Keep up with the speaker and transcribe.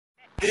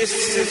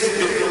This is the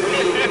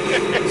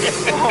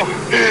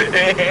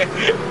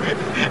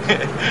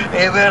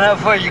Hey man, how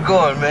far you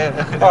going, man?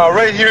 Oh,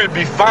 right here it'd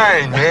be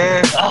fine,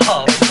 man.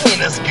 Oh, you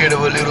ain't not scared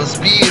of a little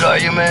speed, are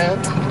you, man?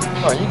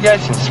 Oh, you got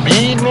some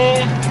speed,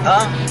 man?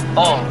 Huh?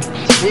 Oh,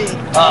 speed?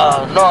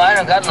 No, I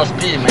don't got no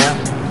speed,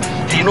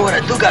 man. Do you know what I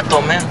do got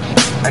though, man?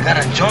 I got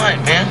a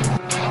joint, man.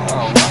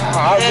 Oh,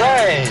 wow,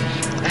 alright.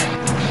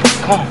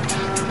 Come on.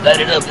 Light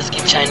it up, let's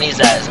get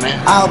Chinese eyes,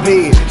 man. I'll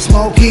be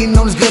smoking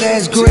on this good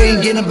ass green,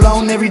 getting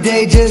blown every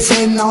day, just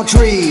hitting on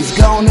trees.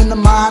 Going in the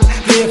mind,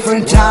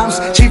 different times,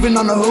 cheaping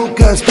on the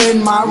hookah,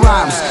 spitting my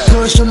rhymes.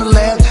 Push on the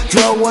left,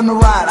 throw on the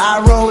right.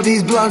 I roll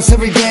these blunts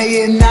every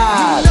day and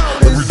night.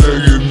 Every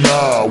day and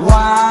night.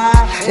 Why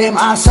am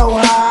I so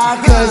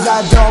high? Cause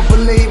I don't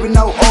believe in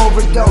no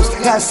overdose.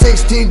 Got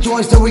 16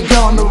 joints that we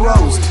gonna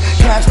roast.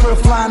 Casper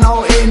flying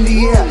all in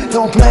the air.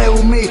 Don't play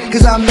with me,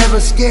 cause I'm never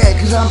scared.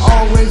 Cause I'm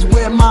always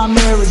with my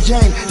Mary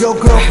Jane. Your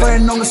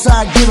girlfriend on the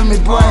side giving me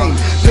brain.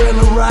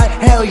 Feeling right,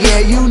 hell yeah,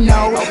 you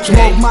know.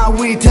 Smoke my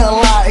weed till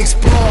I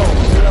explode.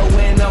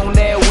 Blowing on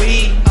that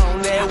weed,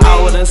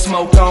 all the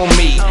smoke on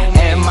me.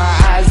 And my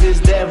eyes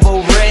is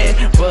devil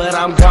red, but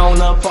I'm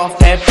gone up off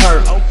that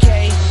perk. Gone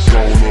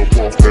up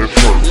off that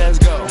perk. Let's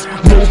go.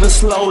 Moving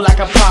slow like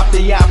I pop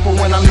the apple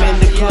when I'm in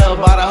the club.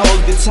 I the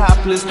hold the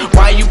topless.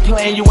 Why you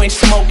playing? You ain't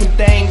smoking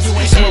things.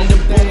 In the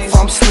booth,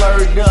 I'm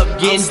slurred up,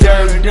 getting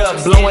dirted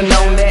up, blowing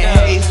on that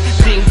haze.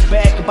 Think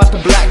back about the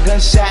black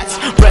gunshots.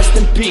 Rest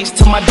in peace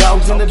to my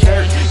dogs in the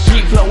dirt.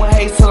 Keep blowing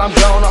haze till I'm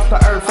gone off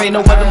the earth. Ain't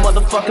no other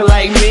motherfucker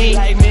like me.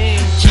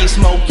 Keep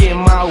smoking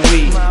my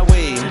weed.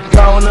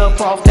 Gone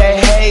up off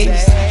that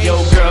haze. Yo,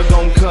 girl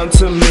gon' come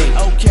to me.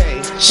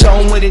 Show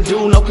 'em what it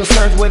do, no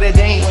concerns what it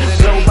ain't.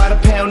 Blow by the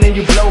pound and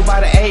you blow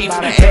by the eighth.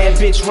 Bad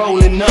bitch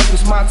rolling up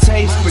is my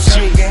taste, but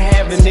you can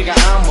have it, nigga.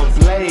 I'm a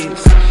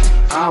blaze.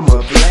 I'm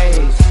a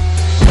blaze.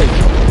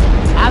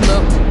 I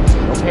love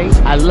it, okay?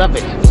 I love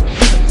it.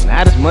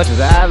 Not as much as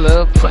I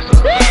love pussy.